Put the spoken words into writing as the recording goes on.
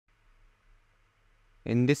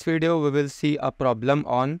In this video, we will see a problem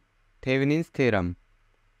on Thevenin's theorem.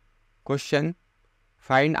 Question: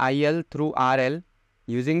 find IL through RL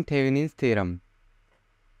using Thevenin's theorem.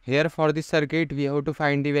 Here for this circuit, we have to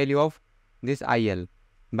find the value of this IL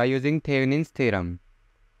by using Thevenin's theorem.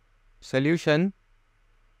 Solution: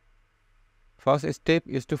 first step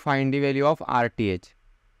is to find the value of RTh.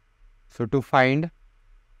 So to find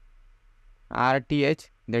RTh,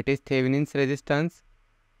 that is Thevenin's resistance,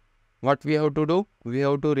 what we have to do? We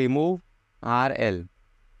have to remove RL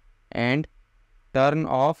and turn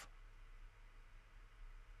off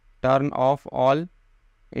all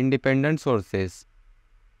independent sources.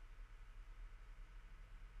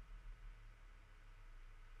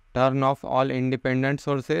 Turn off all independent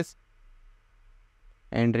sources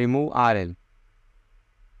and remove RL.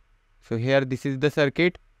 So here this is the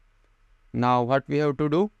circuit. Now what we have to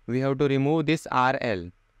do? We have to remove this RL.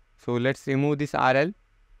 So let's remove this RL.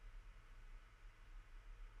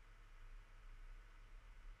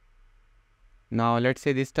 Now let's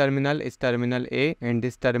say this terminal is terminal A and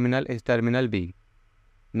this terminal is terminal B.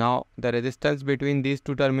 Now the resistance between these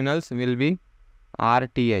two terminals will be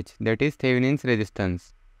RTh, that is Thevenin's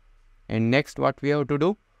resistance. And next what we have to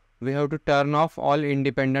do? We have to turn off all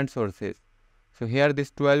independent sources. So here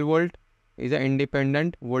this 12 volt is an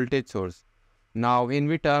independent voltage source. Now when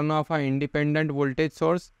we turn off an independent voltage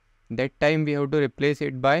source, that time we have to replace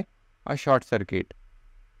it by a short circuit.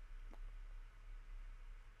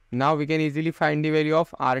 Now we can easily find the value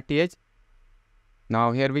of RTh.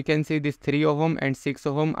 Now here we can see this 3 ohm and 6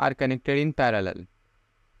 ohm are connected in parallel.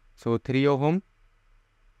 So 3 ohm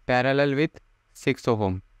parallel with 6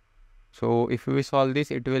 ohm. So if we solve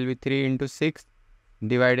this, it will be 3 into 6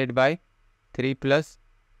 divided by 3 plus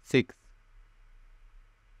 6.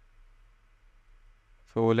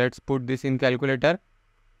 So let's put this in calculator.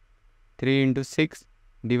 3 into 6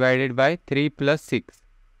 divided by 3 plus 6.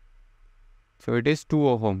 So it is 2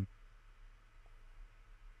 ohm.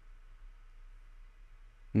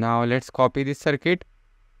 Now let's copy this circuit.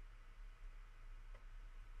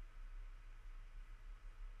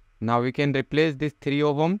 Now we can replace this 3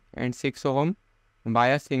 ohm and 6 ohm by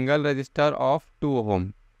a single resistor of 2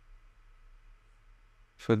 ohm.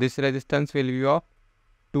 So this resistance will be of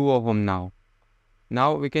 2 ohm now.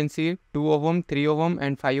 Now we can see 2 ohm, 3 ohm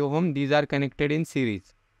and 5 ohm. These are connected in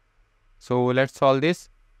series. So let's solve this.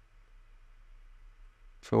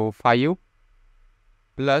 So 5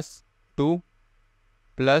 plus 2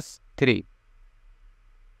 plus 3.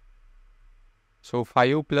 So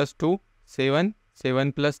 5 plus 2, 7.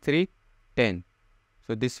 7 plus 3, 10.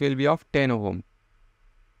 So this will be of 10 ohm.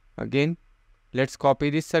 Again, let's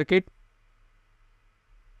copy this circuit.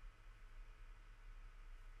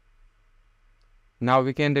 Now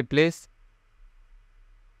we can replace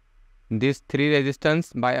this 3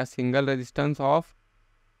 resistance by a single resistance of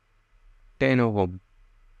 10 ohm.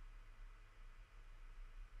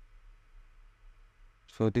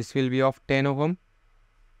 So this will be of 10 ohm.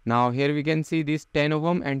 Now here we can see this 10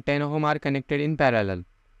 ohm and 10 ohm are connected in parallel.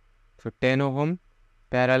 So 10 ohm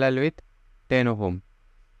parallel with 10 ohm.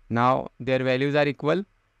 Now their values are equal.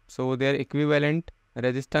 So their equivalent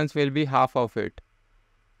resistance will be half of it.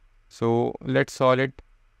 So let's solve it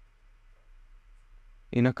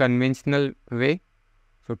in a conventional way.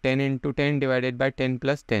 So 10 into 10 divided by 10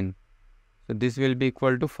 plus 10. So this will be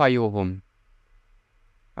equal to 5 ohm.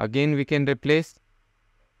 Again we can replace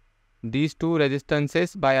these two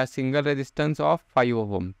resistances by a single resistance of 5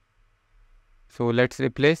 ohm. So let's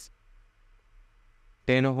replace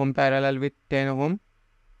 10 ohm parallel with 10 ohm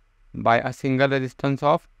by a single resistance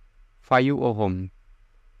of 5 ohm.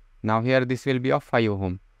 Now here this will be of 5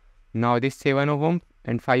 ohm. Now this 7 ohm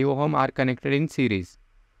and 5 ohm are connected in series.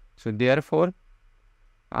 So therefore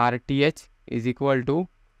RTh is equal to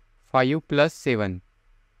 5 plus 7.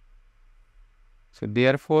 So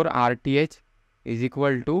therefore RTh is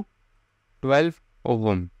equal to 12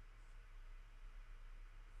 ohm.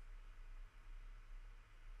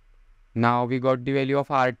 Now we got the value of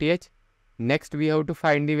RTh. Next we have to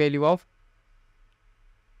find the value of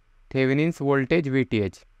Thevenin's voltage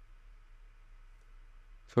VTh.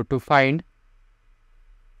 So to find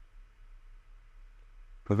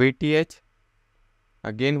VTh,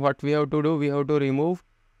 again what we have to do? We have to remove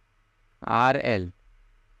RL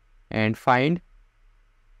and find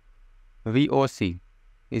VOC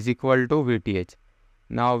is equal to VTh.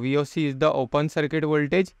 Now VOC is the open circuit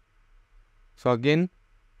voltage. So again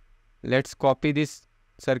let's copy this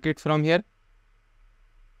circuit from here.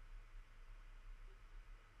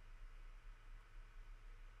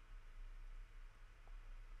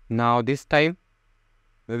 Now this time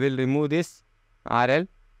we will remove this RL.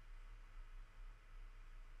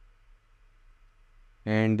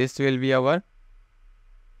 and this will be our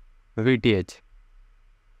VTH.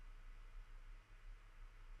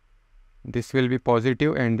 This will be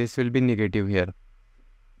positive and this will be negative here.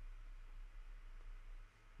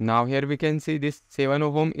 Now here we can see this 7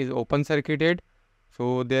 ohm is open circuited,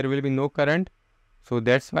 so there will be no current. So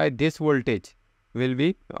that's why this voltage will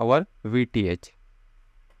be our VTH.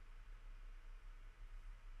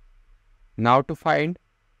 Now to find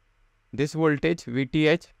this voltage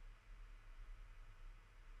VTH,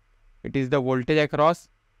 it is the voltage across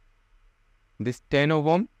this 10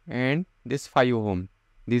 ohm and this 5 ohm.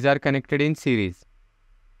 These are connected in series.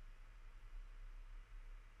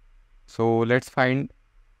 So let's find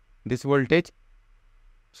this voltage.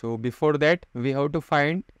 So before that we have to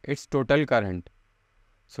find its total current.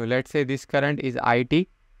 So let's say this current is IT.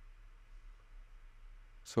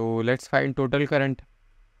 So let's find total current.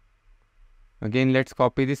 Again, let's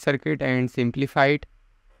copy this circuit and simplify it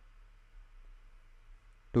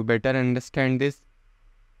to better understand this.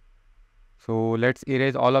 So let's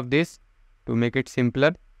erase all of this to make it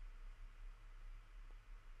simpler.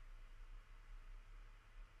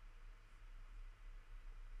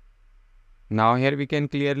 Now here we can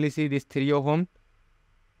clearly see this 3 ohm,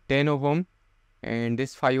 10 ohm and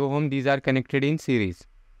this 5 ohm. These are connected in series.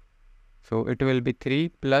 So it will be 3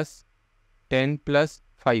 plus 10 plus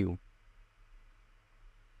 5.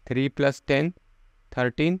 3 plus 10,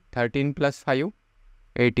 13, 13 plus 5,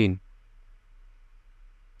 18.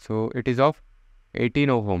 So it is of 18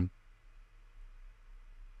 ohm.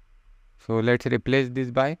 So let's replace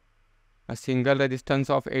this by a single resistance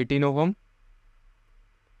of 18 ohm.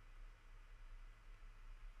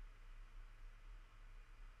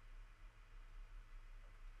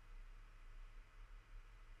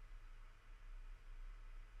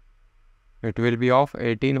 It will be of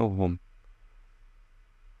 18 ohm.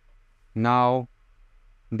 Now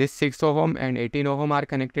this 6 ohm and 18 ohm are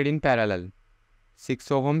connected in parallel.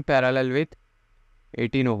 6 ohm parallel with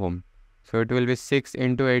 18 ohm. So it will be 6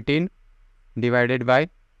 into 18 divided by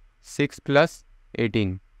 6 plus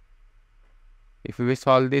 18. If we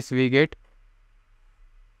solve this, we get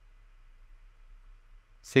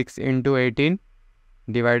 6 into 18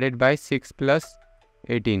 divided by 6 plus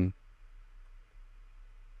 18.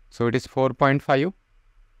 So it is 4.5.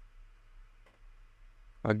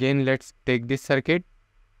 Again, let's take this circuit.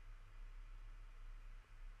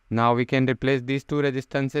 Now we can replace these two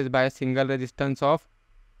resistances by a single resistance of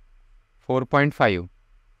 4.5.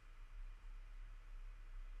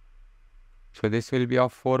 So this will be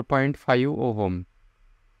of 4.5 ohm.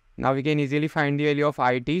 Now we can easily find the value of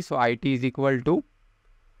IT. So IT is equal to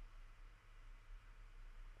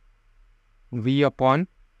V upon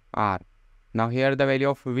R. Now here the value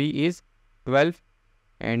of V is 12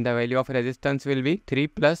 and the value of resistance will be 3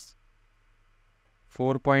 plus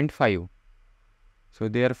 4.5. So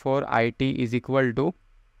therefore IT is equal to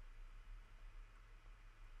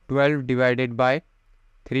 12 divided by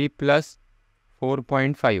 3 plus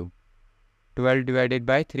 4.5. 12 divided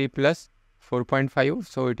by 3 plus 4.5.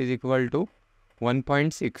 So it is equal to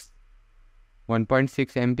 1.6.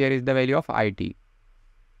 1.6 ampere is the value of IT.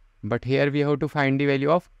 But here we have to find the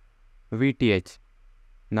value of VTH.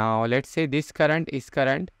 Now let's say this current is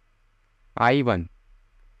current I1.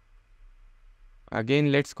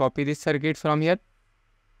 Again, let's copy this circuit from here.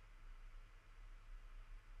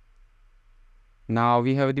 Now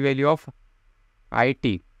we have the value of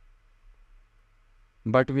IT.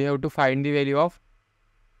 But we have to find the value of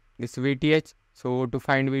this VTH. So to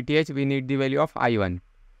find VTH, we need the value of I1.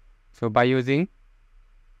 So by using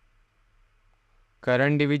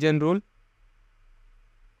current division rule,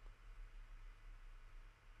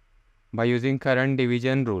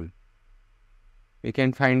 we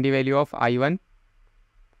can find the value of I1.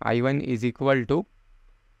 I1 is equal to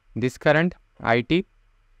this current IT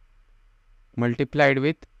multiplied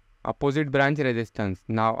with opposite branch resistance.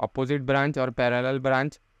 Now opposite branch or parallel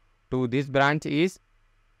branch to this branch is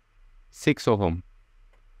 6 ohm.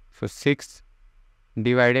 So 6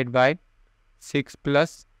 divided by 6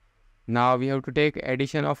 plus, now we have to take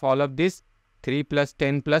addition of all of this, 3 plus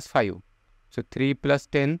 10 plus 5. So 3 plus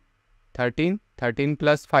 10, 13, 13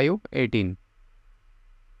 plus 5, 18.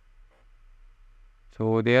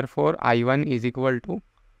 So therefore I1 is equal to,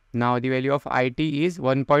 now the value of IT is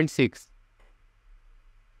 1.6.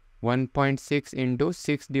 1.6 into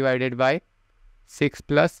 6 divided by 6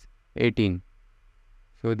 plus 18.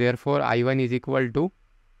 So therefore I1 is equal to,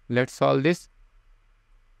 let's solve this,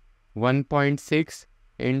 1.6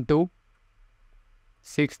 into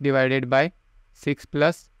 6 divided by 6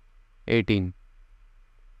 plus 18.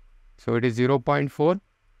 So it is 0.4.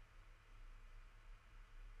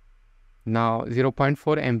 Now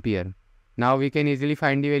 0.4 ampere. Now we can easily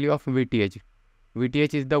find the value of VTH.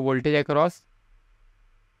 VTH is the voltage across.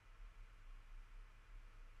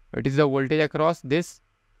 It is the voltage across this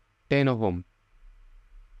 10 ohm.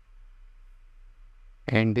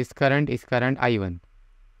 And this current is current I1.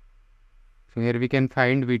 So here we can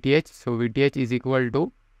find VTH. So VTH is equal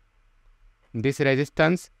to this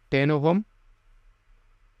resistance 10 ohm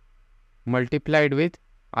multiplied with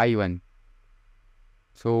I1.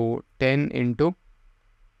 So 10 into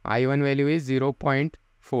I1 value is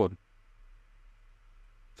 0.4.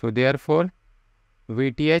 So therefore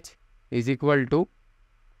VTH is equal to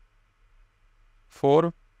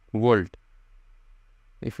 4 volt.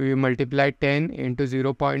 If we multiply 10 into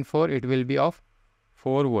 0.4, it will be of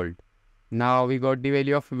 4 volt. Now we got the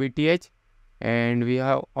value of VTH and we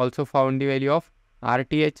have also found the value of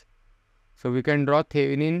RTH. So we can draw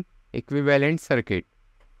Thevenin equivalent circuit.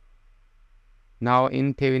 Now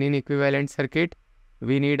in Thevenin equivalent circuit,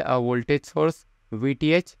 we need a voltage source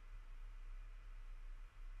VTH.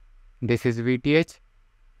 This is VTH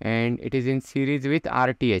and it is in series with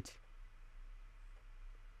RTH.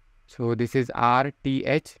 So this is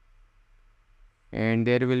RTH and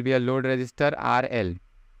there will be a load resistor RL.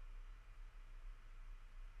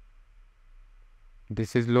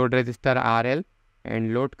 This is load resistor RL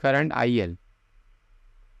and load current IL.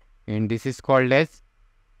 And this is called as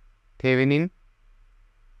Thevenin's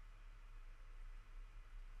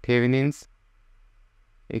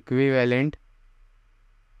equivalent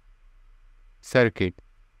circuit.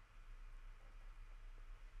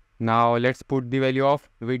 Now let's put the value of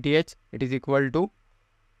VTH. It is equal to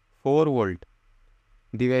 4 volt.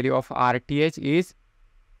 The value of RTH is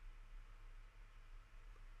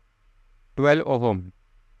 12 ohm.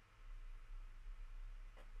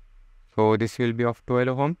 So this will be of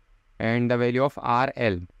 12 ohm. And the value of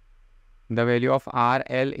RL. The value of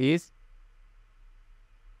RL is,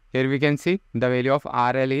 here we can see the value of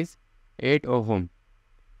RL is 8 ohm.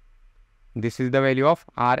 This is the value of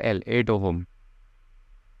RL, 8 ohm.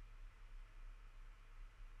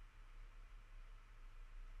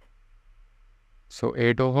 So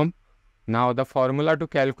 8 ohm. Now the formula to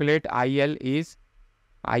calculate IL is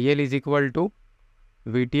equal to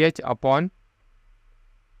VTH upon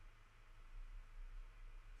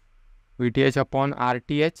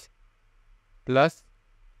RTH plus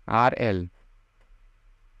RL.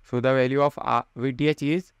 So the value of VTH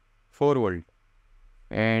is 4 volt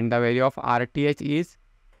and the value of RTH is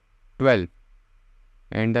 12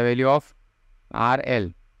 and the value of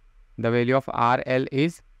RL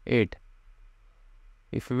is 8.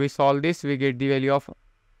 If we solve this, we get the value of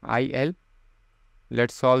IL.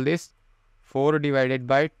 Let's solve this. 4 divided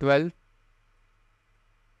by 12.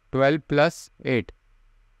 12 plus 8.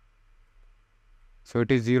 So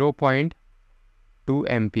it is 0.2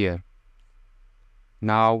 ampere.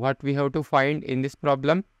 Now what we have to find in this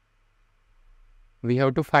problem? We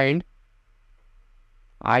have to find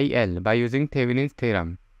IL by using Thevenin's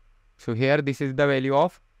theorem. So here this is the value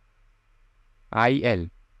of IL.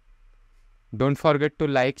 Don't forget to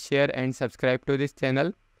like, share and subscribe to this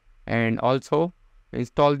channel and also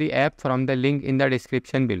install the app from the link in the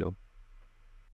description below.